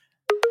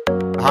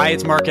Hi,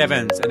 it's Mark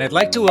Evans, and I'd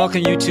like to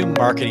welcome you to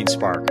Marketing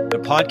Spark, the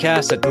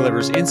podcast that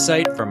delivers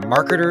insight from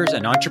marketers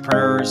and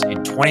entrepreneurs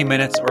in 20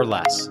 minutes or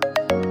less.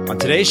 On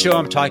today's show,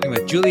 I'm talking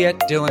with Juliette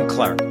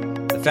Dillon-Clark,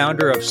 the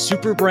founder of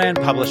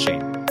Superbrand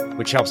Publishing,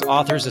 which helps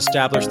authors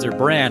establish their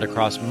brand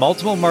across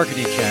multiple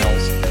marketing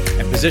channels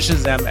and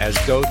positions them as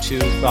go-to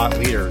thought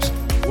leaders.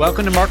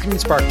 Welcome to Marketing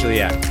Spark,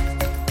 Juliette.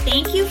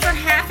 Thank you for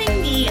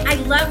having me. I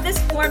love this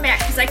format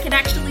because I can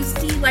actually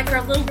see like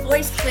our little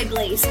voice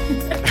twigglies.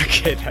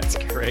 Okay, that's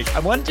great. I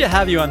wanted to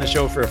have you on the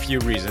show for a few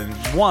reasons.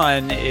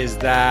 One is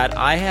that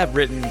I have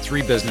written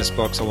 3 business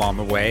books along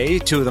the way,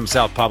 2 of them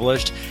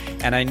self-published,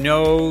 and I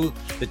know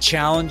the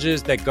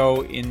challenges that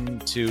go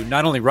into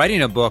not only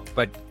writing a book,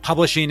 but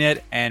publishing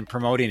it and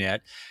promoting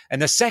it.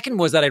 And the second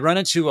was that I run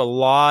into a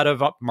lot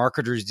of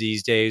marketers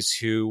these days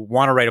who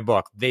want to write a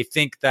book. They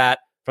think that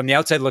from the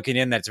outside looking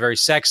in, that's very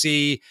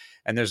sexy,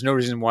 and there's no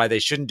reason why they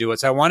shouldn't do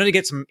it. So I wanted to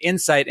get some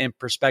insight and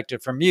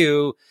perspective from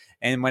you.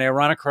 And when I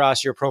ran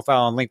across your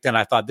profile on LinkedIn,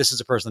 I thought this is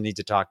a person I need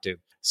to talk to.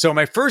 So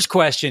my first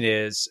question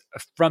is,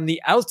 from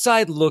the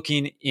outside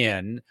looking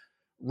in,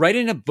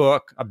 writing a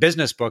book, a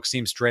business book,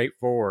 seems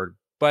straightforward,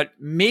 but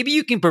maybe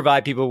you can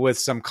provide people with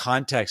some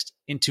context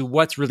into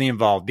what's really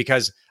involved,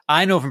 because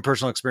I know from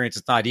personal experience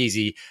it's not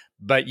easy,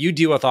 but you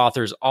deal with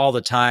authors all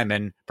the time,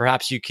 and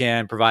perhaps you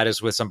can provide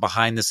us with some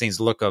behind the scenes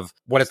look of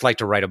what it's like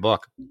to write a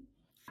book.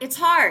 It's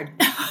hard.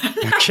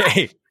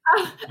 Okay.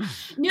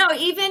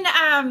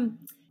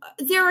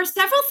 There are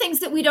several things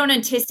that we don't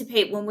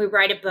anticipate when we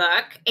write a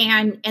book.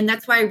 And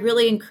that's why I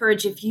really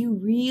encourage, if you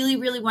really,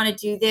 really want to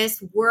do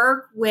this,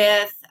 work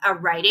with a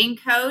writing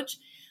coach.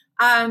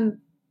 One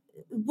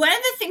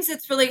of the things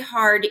that's really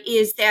hard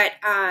is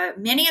that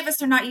many of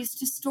us are not used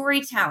to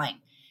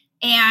storytelling.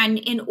 And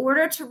in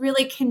order to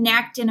really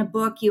connect in a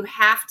book, you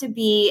have to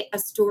be a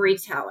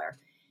storyteller.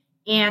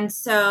 And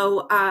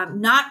so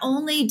not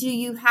only do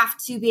you have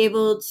to be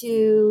able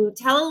to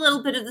tell a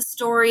little bit of the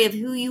story of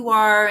who you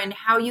are and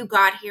how you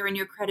got here and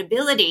your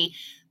credibility,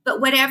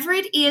 but whatever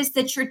it is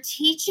that you're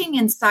teaching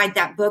inside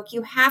that book,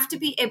 you have to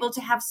be able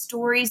to have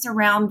stories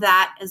around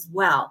that as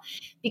well.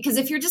 Because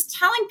if you're just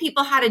telling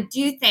people how to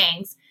do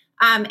things,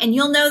 and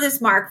you'll know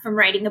this, Mark, from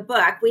writing a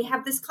book, we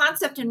have this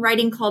concept in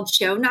writing called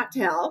show, not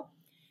tell.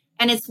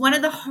 And it's one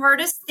of the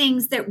hardest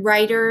things that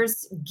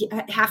writers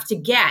have to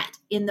get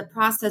in the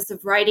process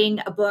of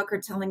writing a book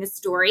or telling a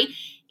story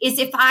is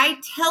if I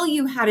tell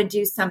you how to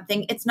do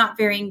something, it's not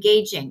very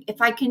engaging.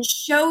 If I can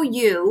show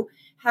you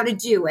how to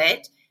do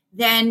it,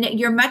 then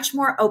you're much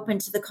more open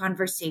to the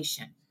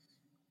conversation.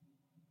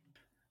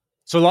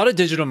 So a lot of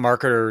digital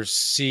marketers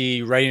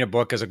see writing a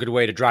book as a good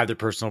way to drive their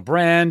personal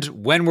brand.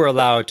 When we're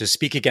allowed to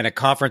speak again at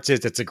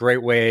conferences, it's a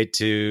great way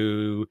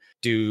to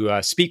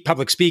do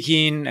public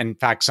speaking. In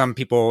fact, some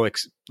people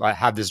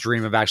have this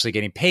dream of actually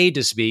getting paid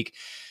to speak.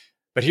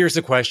 But here's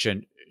the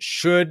question.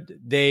 Should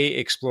they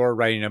explore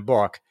writing a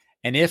book?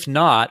 And if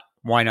not,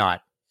 why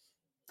not?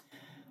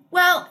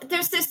 Well,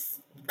 there's this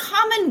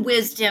common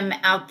wisdom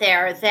out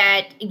there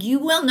that you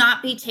will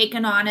not be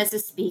taken on as a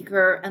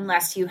speaker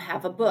unless you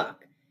have a book.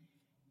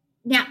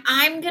 Now,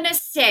 I'm going to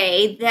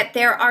say that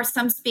there are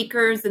some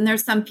speakers and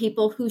there's some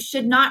people who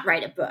should not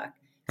write a book.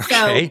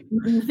 Okay. So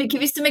let me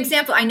give you some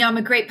example. I know I'm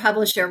a great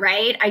publisher,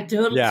 right? I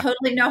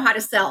totally know how to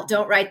sell.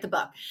 Don't write the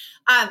book.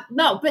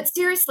 No, but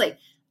seriously,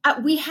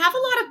 we have a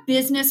lot of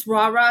business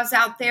rah-rahs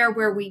out there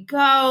where we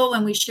go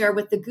and we share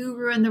with the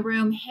guru in the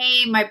room,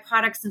 hey, my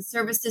products and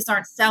services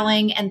aren't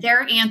selling. And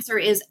their answer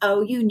is,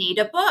 oh, you need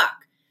a book.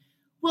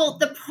 Well,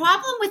 the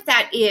problem with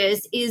that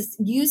is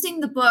using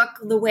the book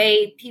the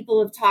way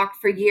people have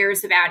talked for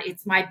years about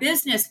it's my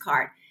business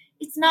card.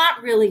 It's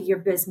not really your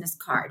business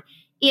card.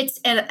 It's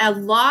a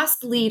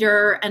loss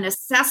leader, an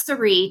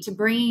accessory to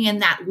bringing in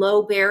that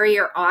low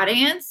barrier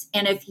audience.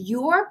 And if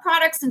your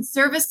products and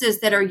services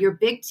that are your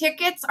big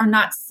tickets are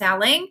not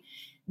selling,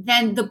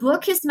 then the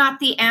book is not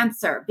the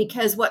answer,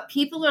 because what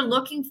people are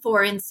looking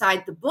for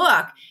inside the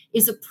book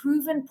is a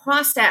proven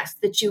process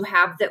that you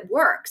have that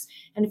works.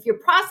 And if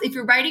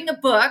you're writing a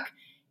book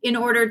in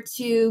order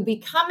to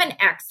become an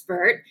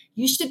expert,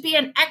 you should be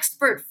an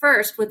expert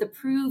first with a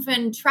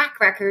proven track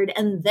record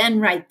and then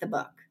write the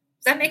book.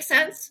 Does that make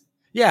sense?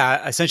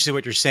 Yeah, essentially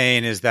what you're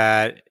saying is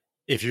that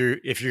if you're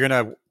going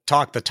to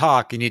talk the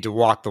talk, you need to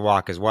walk the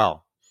walk as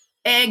well.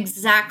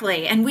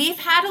 Exactly. And we've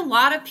had a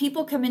lot of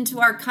people come into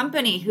our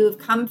company who have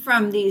come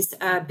from these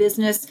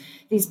business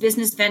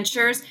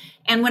ventures.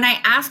 And when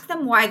I ask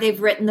them why they've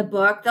written the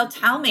book, they'll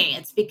tell me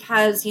it's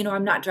because,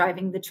 I'm not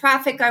driving the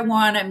traffic I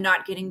want. I'm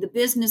not getting the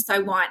business I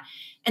want.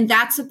 And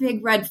that's a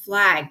big red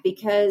flag,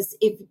 because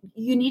if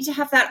you need to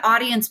have that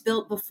audience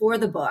built before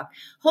the book,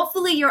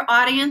 hopefully your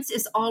audience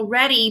is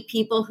already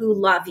people who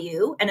love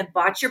you and have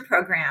bought your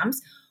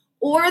programs,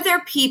 or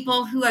they're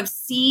people who have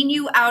seen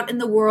you out in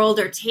the world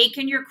or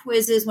taken your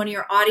quizzes, one of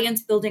your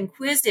audience building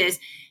quizzes,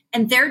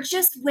 and they're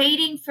just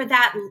waiting for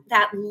that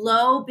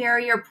low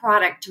barrier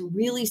product to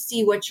really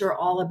see what you're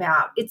all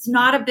about. It's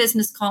not a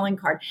business calling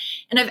card.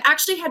 And I've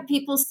actually had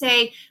people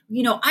say,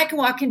 I can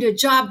walk into a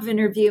job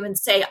interview and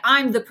say,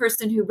 I'm the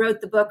person who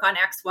wrote the book on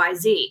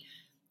XYZ.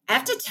 I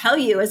have to tell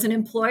you, as an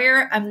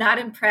employer, I'm not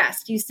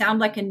impressed. You sound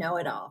like a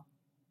know-it-all.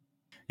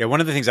 Yeah,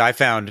 one of the things I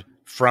found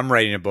from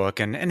writing a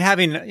book and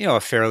having, a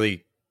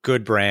fairly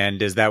good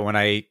brand is that when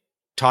I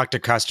talk to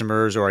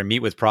customers or I meet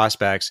with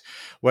prospects,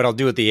 what I'll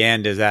do at the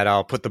end is that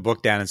I'll put the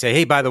book down and say,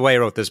 hey, by the way, I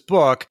wrote this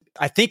book.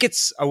 I think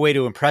it's a way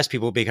to impress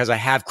people because I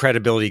have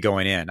credibility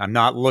going in. I'm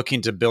not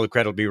looking to build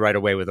credibility right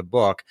away with a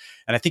book.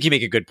 And I think you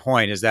make a good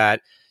point is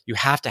that you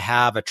have to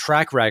have a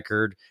track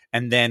record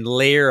and then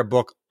layer a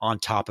book on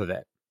top of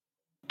it.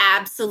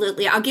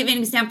 Absolutely. I'll give you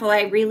an example.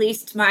 I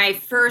released my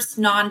first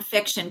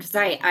nonfiction because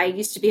I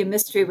used to be a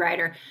mystery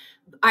writer.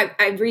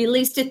 I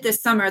released it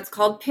this summer. It's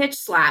called Pitch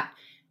Slap.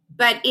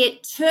 But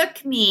it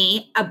took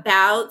me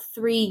about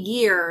 3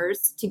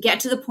 years to get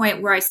to the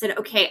point where I said,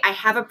 okay, I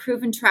have a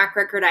proven track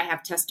record. I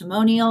have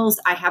testimonials.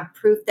 I have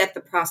proof that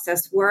the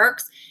process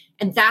works.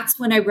 And that's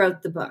when I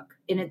wrote the book.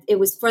 And it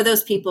was for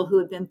those people who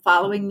had been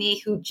following me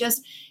who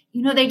just,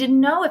 they didn't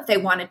know if they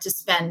wanted to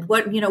spend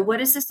what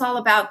is this all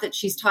about that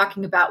she's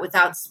talking about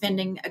without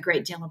spending a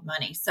great deal of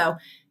money. So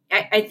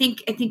I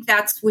think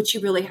that's what you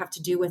really have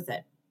to do with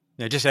it.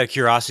 Now, just out of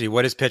curiosity,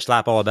 what is Pitch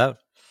Slap all about?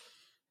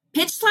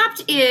 Pitch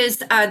Slapped is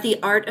the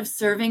art of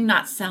serving,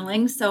 not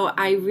selling. So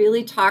I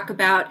really talk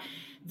about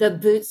the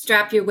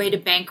bootstrap your way to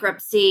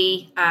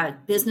bankruptcy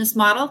business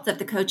model that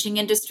the coaching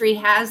industry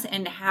has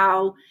and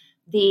how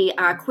the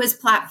quiz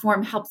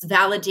platform helps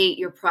validate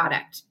your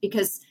product.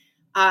 Because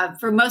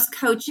for most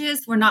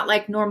coaches, we're not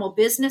like normal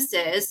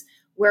businesses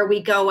where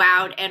we go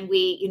out and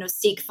we,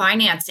 seek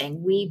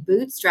financing. We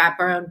bootstrap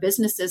our own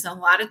businesses. And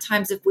a lot of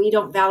times if we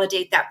don't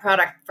validate that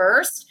product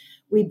first,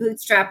 we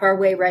bootstrap our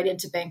way right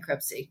into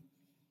bankruptcy.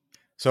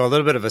 So a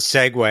little bit of a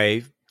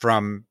segue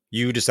from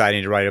you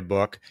deciding to write a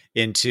book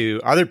into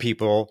other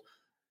people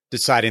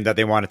deciding that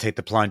they want to take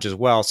the plunge as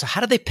well. So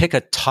how do they pick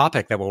a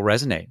topic that will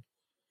resonate?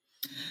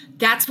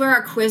 That's where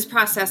our quiz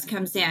process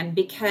comes in,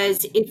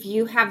 because if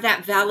you have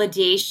that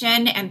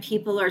validation and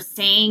people are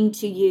saying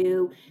to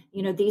you,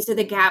 these are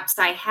the gaps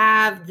I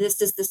have,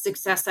 this is the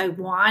success I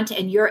want,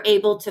 and you're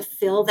able to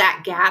fill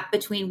that gap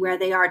between where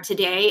they are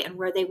today and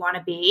where they want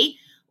to be,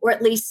 or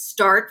at least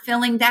start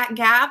filling that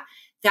gap,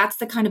 that's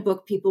the kind of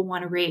book people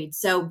want to read.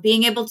 So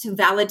being able to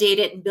validate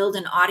it and build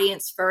an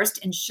audience first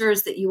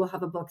ensures that you will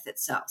have a book that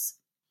sells.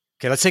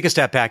 Okay, let's take a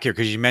step back here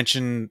because you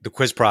mentioned the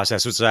quiz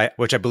process,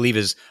 which I believe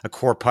is a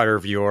core part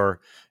of your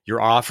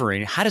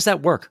offering. How does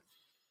that work?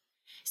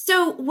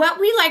 So what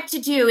we like to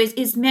do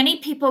is many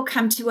people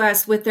come to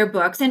us with their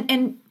books,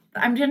 and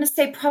I'm going to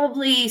say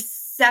probably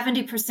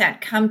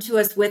 70% come to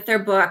us with their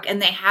book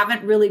and they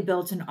haven't really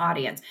built an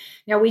audience.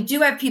 Now, we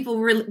do have people,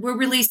 we're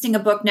releasing a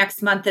book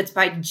next month that's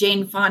by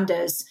Jane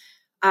Fonda's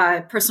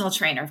personal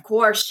trainer. Of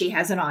course, she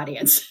has an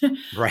audience.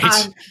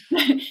 Right.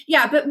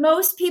 Yeah, but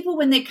most people,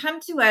 when they come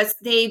to us,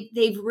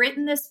 they've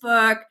written this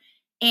book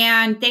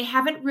and they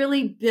haven't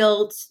really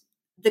built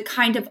the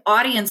kind of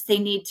audience they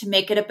need to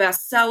make it a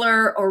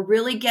bestseller or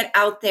really get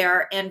out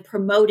there and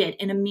promote it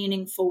in a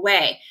meaningful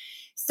way.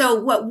 So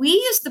what we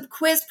use the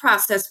quiz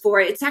process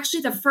for, it's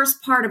actually the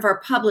first part of our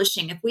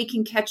publishing, if we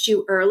can catch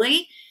you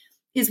early,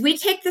 is we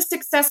take the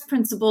success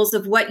principles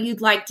of what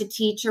you'd like to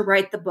teach or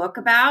write the book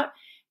about,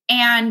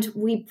 and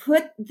we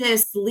put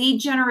this lead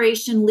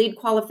generation, lead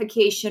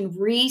qualification,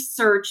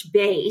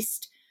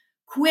 research-based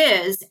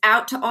quiz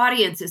out to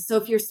audiences. So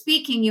if you're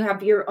speaking, you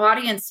have your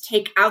audience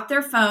take out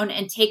their phone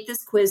and take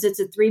this quiz. It's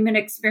a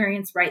 3-minute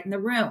experience right in the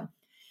room.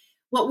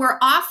 What we're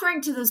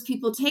offering to those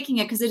people taking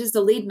it, because it is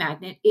a lead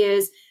magnet,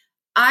 is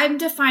I'm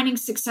defining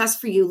success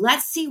for you.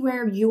 Let's see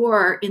where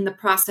you're in the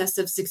process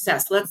of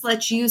success. Let's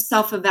let you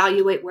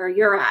self-evaluate where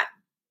you're at.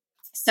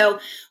 So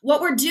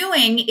what we're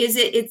doing is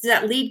it's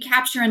that lead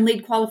capture and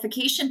lead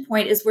qualification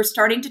point is we're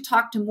starting to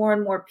talk to more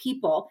and more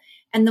people.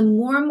 And the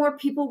more and more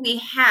people we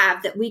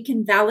have that we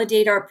can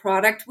validate our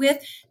product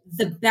with,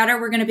 the better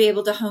we're going to be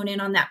able to hone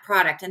in on that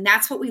product. And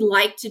that's what we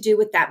like to do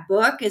with that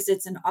book is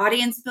it's an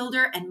audience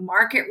builder and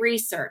market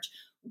research.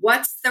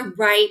 What's the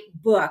right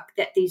book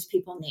that these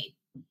people need?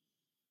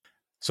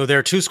 So there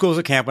are two schools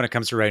of camp when it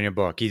comes to writing a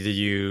book. Either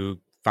you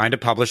find a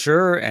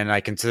publisher, and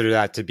I consider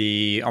that to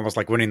be almost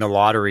like winning the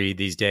lottery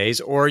these days,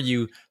 or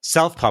you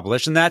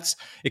self-publish, and that's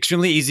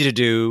extremely easy to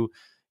do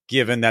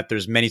given that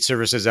there's many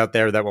services out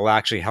there that will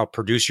actually help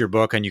produce your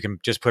book and you can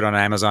just put it on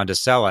Amazon to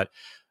sell it.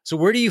 So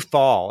where do you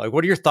fall? Like,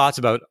 what are your thoughts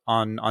about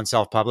on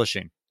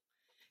self-publishing?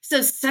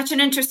 So such an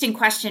interesting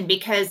question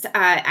because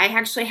I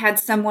actually had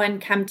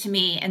someone come to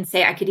me and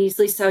say, I could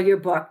easily sell your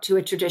book to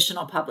a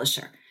traditional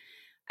publisher.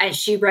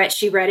 She read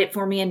it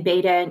for me in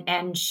beta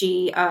and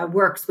she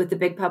works with the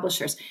big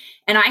publishers.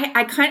 And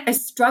I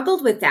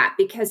struggled with that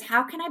because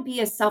how can I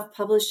be a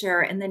self-publisher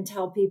and then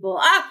tell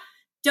people,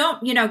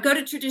 don't, go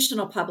to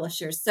traditional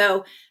publishers.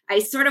 So I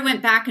sort of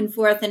went back and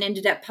forth and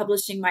ended up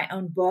publishing my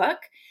own book.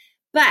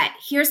 But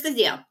here's the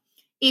deal.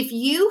 If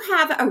you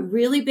have a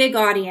really big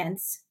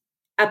audience,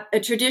 a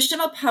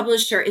traditional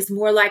publisher is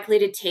more likely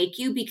to take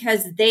you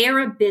because they are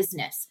a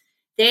business.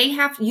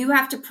 You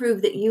have to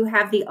prove that you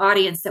have the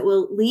audience that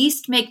will at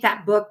least make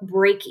that book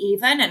break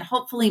even and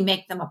hopefully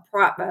make them a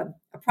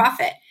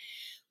profit.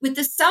 With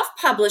the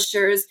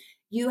self-publishers,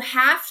 you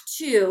have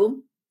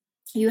to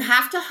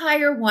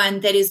hire one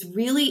that is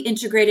really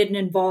integrated and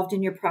involved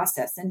in your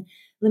process. And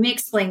let me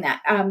explain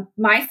that.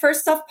 My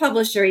first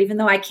self-publisher, even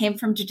though I came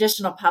from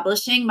traditional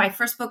publishing, my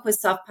first book was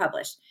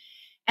self-published.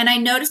 And I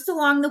noticed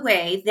along the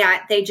way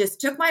that they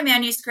just took my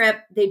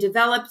manuscript, they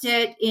developed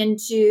it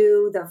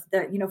into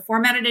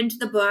formatted into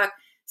the book,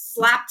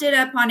 slapped it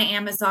up on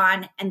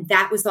Amazon, and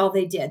that was all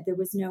they did. There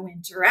was no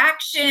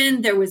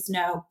interaction, there was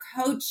no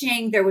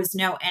coaching, there was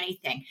no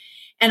anything.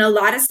 And a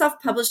lot of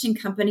self-publishing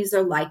companies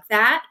are like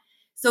that.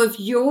 So if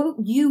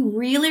you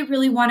really,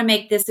 really want to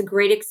make this a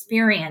great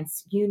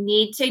experience, you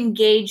need to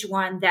engage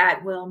one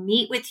that will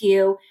meet with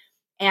you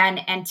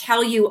and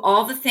tell you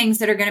all the things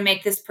that are going to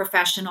make this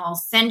professional,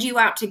 send you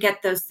out to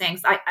get those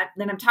things.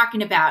 Then I'm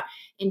talking about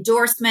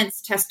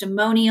endorsements,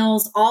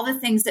 testimonials, all the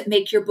things that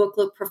make your book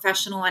look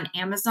professional on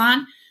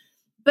Amazon.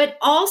 But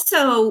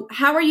also,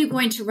 how are you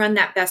going to run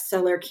that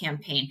bestseller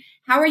campaign?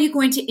 How are you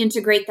going to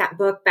integrate that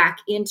book back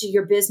into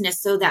your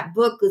business so that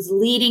book is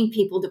leading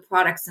people to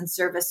products and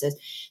services?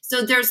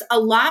 So there's a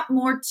lot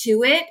more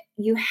to it.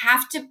 You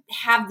have to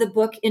have the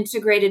book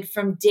integrated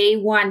from day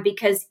one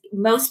because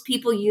most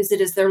people use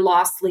it as their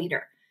loss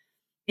leader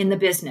in the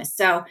business.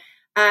 So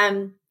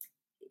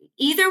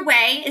either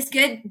way is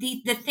good.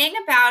 The thing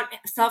about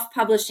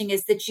self-publishing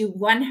is that you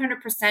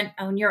 100%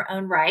 own your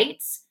own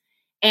rights.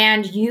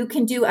 And you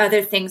can do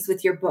other things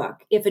with your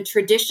book. If a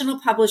traditional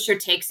publisher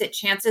takes it,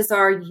 chances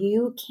are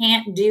you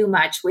can't do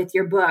much with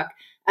your book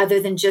other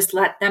than just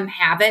let them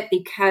have it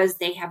because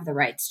they have the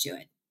rights to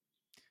it.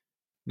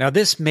 Now,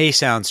 this may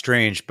sound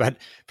strange, but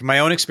from my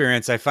own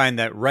experience, I find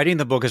that writing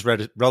the book is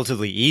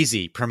relatively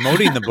easy.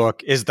 Promoting the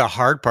book is the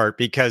hard part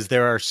because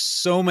there are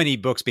so many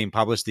books being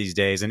published these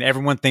days, and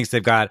everyone thinks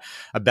they've got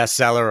a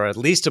bestseller or at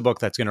least a book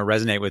that's going to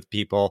resonate with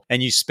people.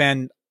 And you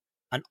spend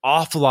an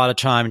awful lot of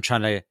time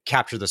trying to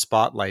capture the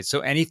spotlight. So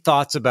any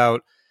thoughts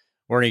about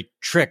or any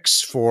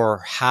tricks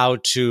for how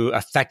to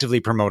effectively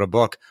promote a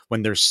book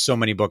when there's so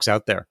many books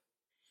out there?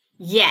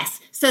 Yes.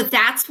 So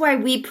that's why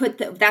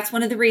that's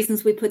one of the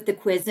reasons we put the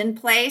quiz in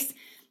place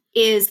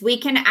is we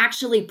can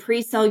actually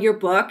pre-sell your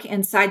book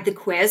inside the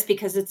quiz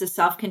because it's a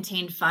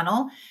self-contained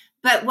funnel.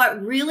 But what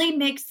really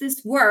makes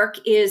this work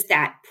is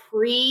that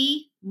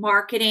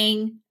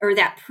pre-marketing or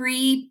that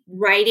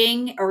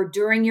pre-writing or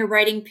during your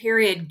writing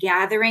period,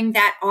 gathering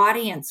that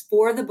audience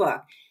for the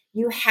book.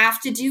 You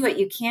have to do it.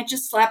 You can't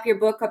just slap your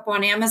book up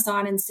on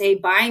Amazon and say,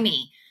 buy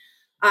me.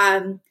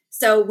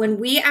 So when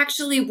we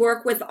actually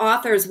work with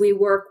authors, we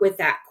work with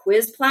that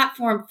quiz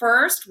platform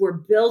first. We're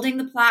building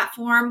the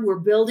platform. We're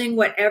building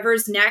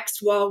whatever's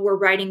next while we're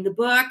writing the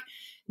book.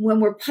 When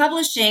we're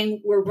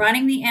publishing, we're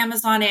running the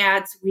Amazon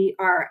ads. We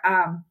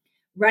are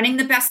running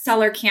the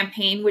bestseller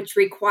campaign, which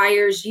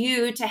requires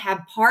you to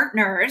have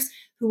partners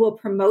who will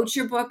promote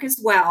your book as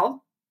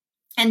well.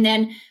 And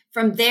then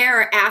from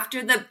there,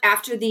 after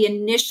the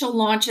initial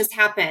launch has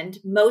happened,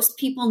 most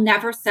people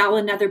never sell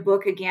another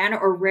book again,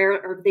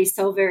 or they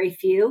sell very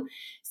few.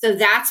 So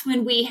that's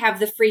when we have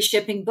the free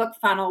shipping book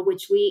funnel,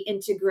 which we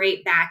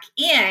integrate back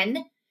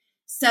in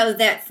so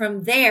that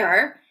from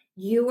there,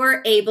 you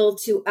are able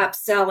to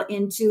upsell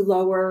into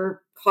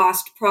lower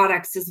cost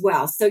products as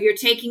well. So you're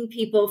taking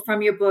people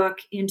from your book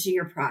into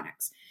your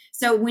products.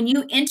 So when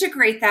you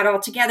integrate that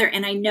all together,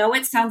 and I know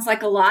it sounds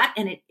like a lot,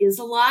 and it is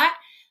a lot,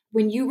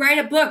 when you write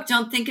a book,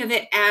 don't think of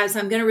it as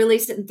I'm going to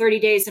release it in 30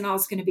 days and all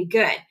is going to be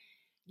good.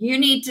 You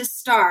need to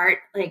start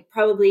like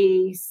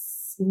probably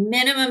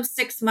minimum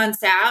 6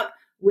 months out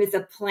with a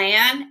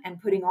plan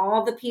and putting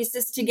all the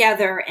pieces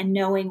together and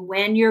knowing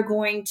when you're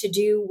going to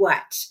do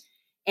what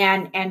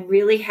and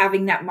really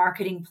having that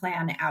marketing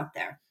plan out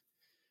there.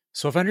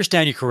 So if I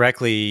understand you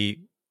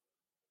correctly,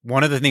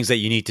 one of the things that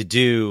you need to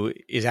do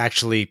is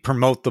actually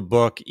promote the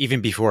book even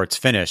before it's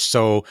finished.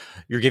 So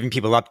you're giving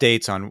people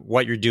updates on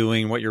what you're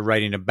doing, what you're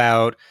writing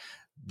about,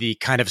 the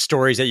kind of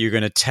stories that you're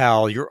going to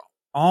tell. You're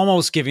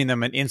almost giving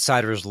them an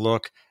insider's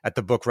look at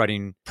the book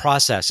writing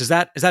process. Is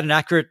that an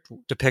accurate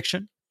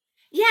depiction?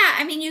 Yeah,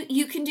 I mean,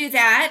 you can do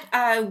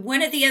that.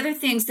 One of the other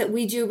things that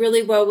we do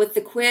really well with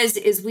the quiz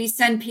is we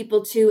send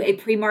people to a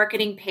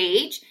pre-marketing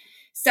page.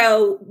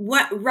 So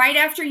right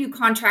after you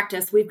contract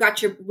us, we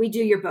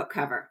do your book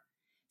cover.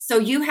 So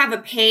you have a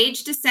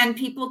page to send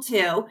people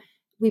to.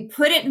 We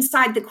put it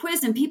inside the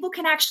quiz and people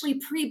can actually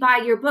pre-buy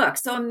your book.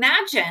 So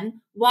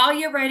imagine while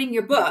you're writing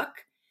your book,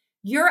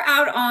 you're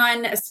out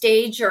on a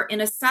stage or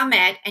in a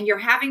summit and you're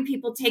having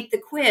people take the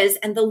quiz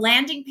and the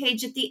landing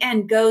page at the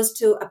end goes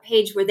to a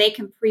page where they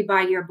can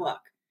pre-buy your book.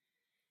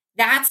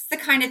 That's the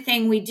kind of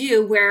thing we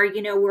do where,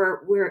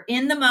 we're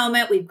in the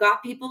moment. We've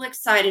got people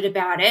excited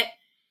about it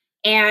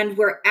and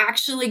we're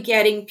actually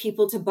getting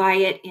people to buy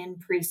it in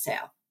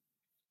pre-sale.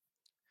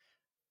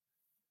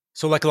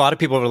 So like a lot of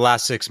people over the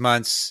last 6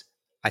 months,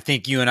 I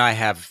think you and I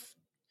have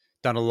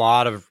done a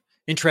lot of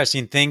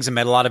interesting things and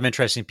met a lot of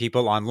interesting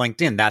people on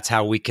LinkedIn. That's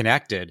how we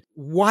connected.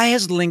 Why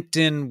has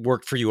LinkedIn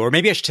worked for you? Or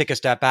maybe I should take a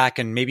step back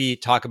and maybe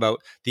talk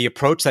about the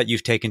approach that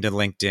you've taken to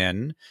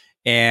LinkedIn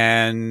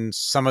and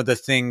some of the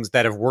things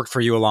that have worked for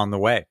you along the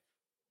way.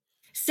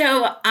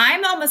 So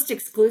I'm almost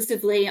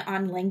exclusively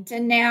on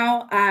LinkedIn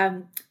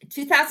now.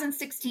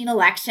 2016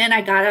 election,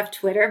 I got off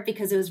Twitter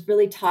because it was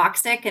really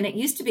toxic and it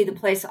used to be the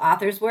place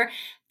authors were.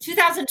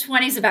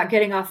 2020 is about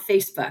getting off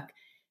Facebook.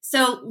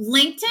 So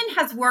LinkedIn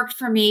has worked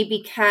for me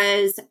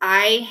because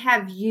I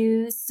have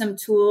used some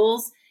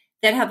tools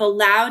that have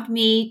allowed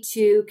me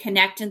to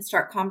connect and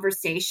start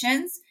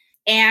conversations.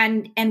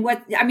 And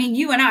what, I mean,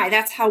 you and I,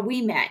 that's how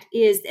we met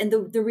is, and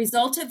the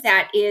result of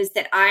that is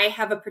that I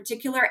have a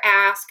particular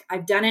ask.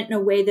 I've done it in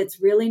a way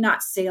that's really not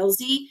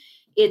salesy.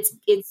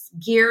 It's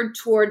geared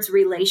towards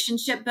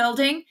relationship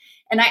building.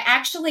 And I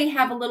actually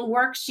have a little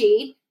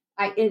worksheet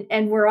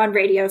and we're on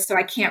radio, so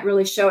I can't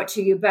really show it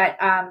to you, but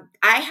I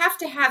have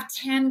to have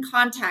 10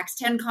 contacts,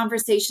 10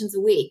 conversations a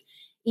week,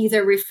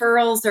 either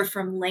referrals or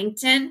from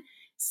LinkedIn.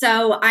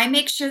 So I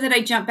make sure that I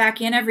jump back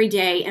in every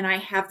day and I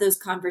have those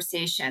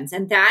conversations.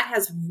 And that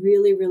has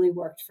really, really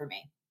worked for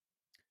me.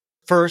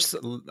 First,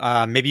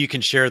 maybe you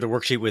can share the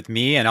worksheet with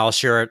me and I'll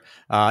share it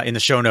in the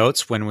show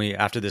notes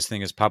after this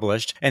thing is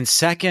published. And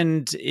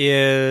second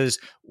is,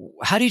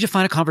 how do you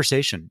define a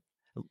conversation?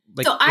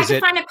 So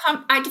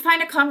I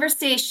define a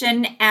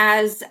conversation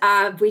as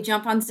we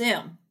jump on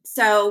Zoom.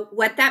 So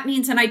what that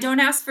means, and I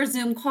don't ask for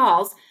Zoom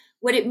calls,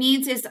 what it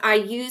means is I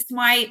use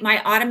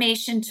my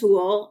automation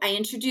tool. I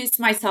introduce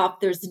myself.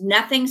 There's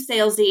nothing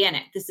salesy in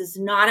it. This is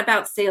not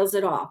about sales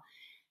at all.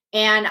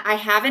 And I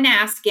have an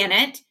ask in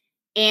it.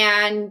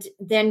 And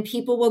then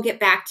people will get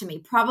back to me.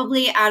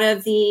 Probably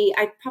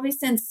I probably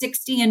send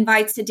 60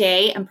 invites a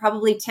day, and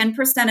probably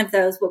 10% of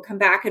those will come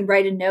back and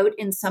write a note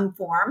in some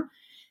form.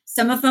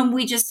 Some of them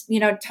we just,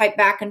 type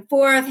back and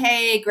forth.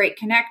 Hey, great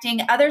connecting.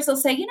 Others will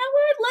say, you know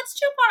what, let's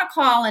jump on a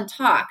call and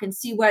talk and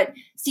see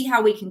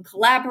how we can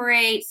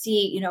collaborate,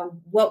 see,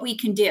 what we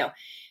can do.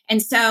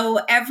 And so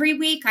every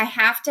week I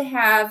have to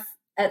have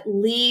at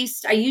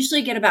least, I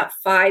usually get about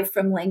 5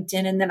 from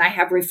LinkedIn. And then I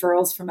have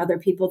referrals from other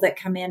people that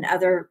come in,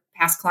 other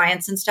past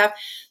clients and stuff.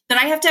 But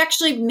I have to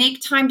actually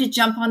make time to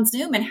jump on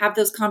Zoom and have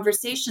those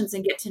conversations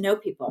and get to know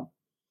people.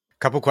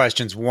 Couple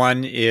questions.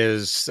 One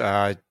is,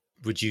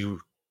 would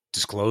you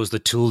disclose the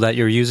tool that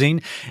you're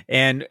using?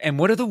 And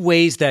what are the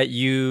ways that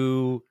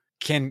you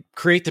can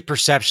create the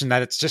perception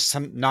that it's just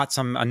not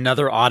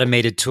another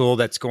automated tool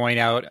that's going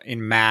out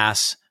in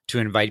mass to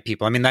invite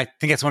people? I mean, I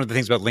think that's one of the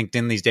things about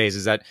LinkedIn these days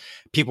is that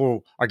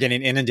people are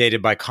getting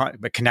inundated by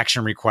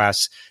connection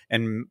requests,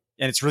 and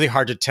it's really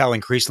hard to tell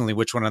increasingly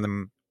which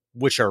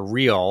are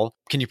real.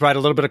 Can you provide a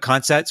little bit of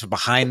context,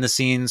 behind the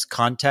scenes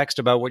context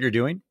about what you're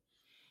doing?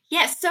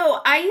 Yes. So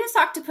I use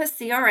Octopus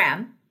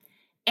CRM.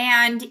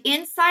 And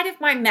inside of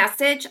my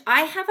message,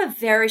 I have a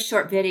very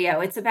short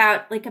video. It's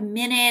about like a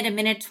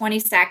minute 20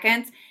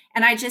 seconds.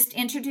 And I just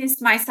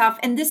introduced myself.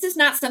 And this is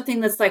not something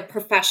that's like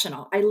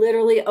professional. I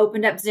literally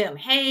opened up Zoom.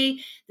 Hey,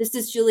 this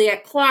is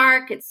Juliette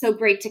Clark. It's so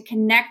great to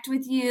connect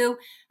with you.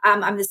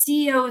 I'm the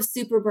CEO of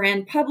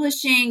Superbrand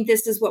Publishing.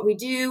 This is what we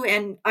do.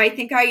 And I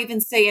think I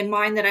even say in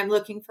mine that I'm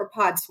looking for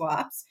pod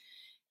swaps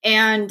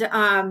and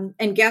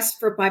guests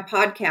for my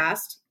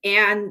podcast.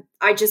 And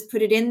I just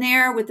put it in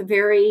there with a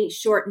very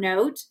short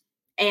note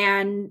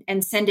and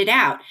send it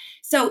out.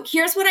 So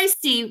here's what I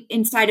see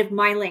inside of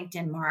my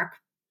LinkedIn, Mark,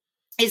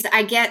 is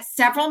I get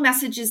several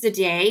messages a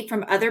day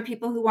from other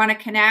people who want to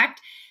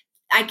connect.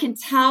 I can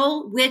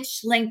tell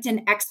which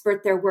LinkedIn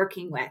expert they're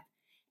working with.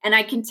 And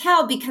I can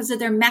tell because of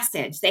their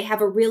message. They have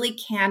a really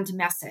canned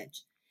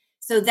message.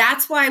 So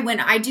that's why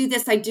when I do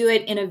this, I do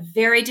it in a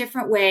very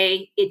different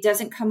way. It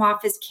doesn't come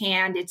off as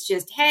canned. It's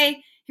just,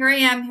 hey, here I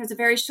am. Here's a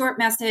very short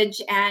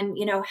message and,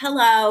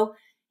 hello.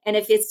 And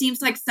if it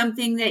seems like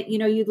something that,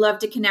 you'd love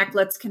to connect,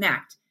 let's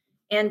connect.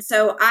 And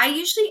so I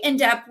usually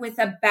end up with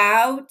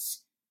about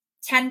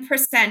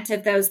 10%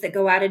 of those that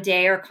go out a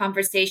day are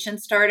conversation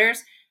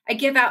starters. I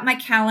give out my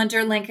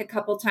calendar link a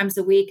couple times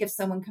a week if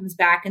someone comes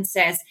back and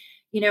says,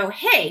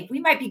 hey, we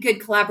might be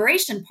good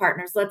collaboration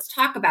partners. Let's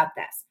talk about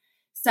this.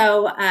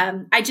 So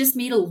I just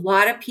meet a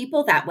lot of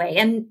people that way.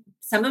 And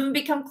some of them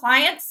become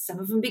clients. Some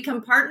of them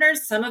become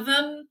partners. Some of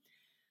them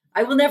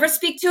I will never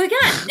speak to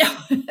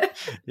again.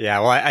 Yeah,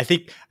 well, I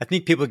think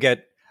people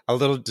get a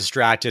little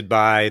distracted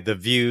by the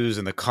views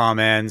and the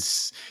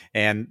comments,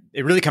 and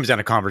it really comes down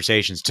to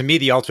conversations. To me,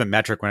 the ultimate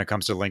metric when it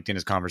comes to LinkedIn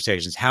is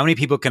conversations. How many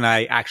people can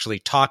I actually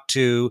talk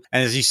to?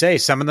 And as you say,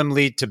 some of them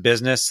lead to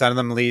business, some of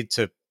them lead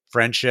to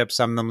friendships,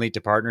 some of them lead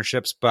to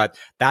partnerships, but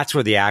that's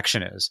where the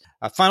action is.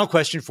 A final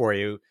question for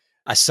you.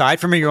 Aside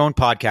from your own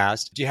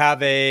podcast, do you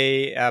have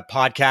a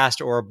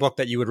podcast or a book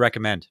that you would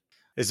recommend?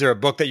 Is there a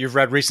book that you've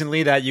read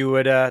recently that you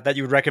would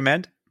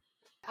recommend?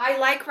 I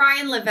like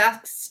Ryan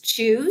Levesque's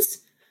Choose.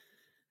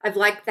 I've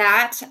liked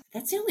that.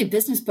 That's the only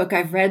business book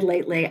I've read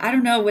lately. I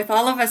don't know. With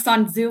all of us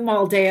on Zoom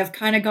all day, I've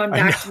kind of gone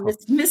back to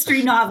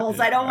mystery novels.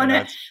 I don't want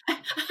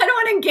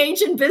to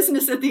engage in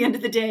business at the end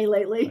of the day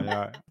lately.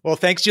 Well,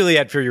 thanks,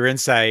 Juliette, for your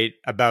insight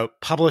about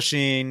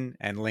publishing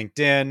and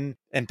LinkedIn.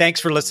 And thanks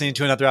for listening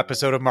to another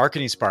episode of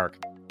Marketing Spark.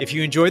 If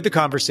you enjoyed the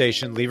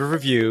conversation, leave a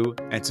review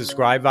and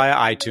subscribe via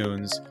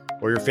iTunes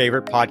or your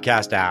favorite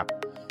podcast app.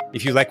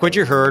 If you like what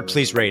you heard,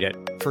 please rate it.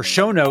 For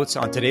show notes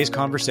on today's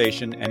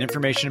conversation and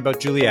information about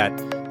Juliet,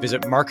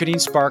 visit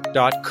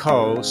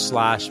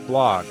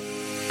marketingspark.co/blog.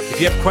 If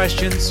you have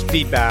questions,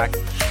 feedback,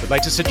 would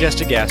like to suggest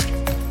a guest,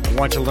 or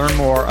want to learn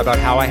more about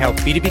how I help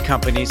B2B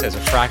companies as a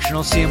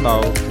fractional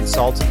CMO,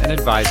 consultant, and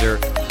advisor,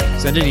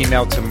 send an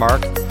email to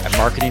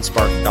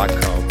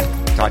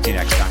mark@marketingspark.co. Talk to you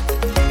next time.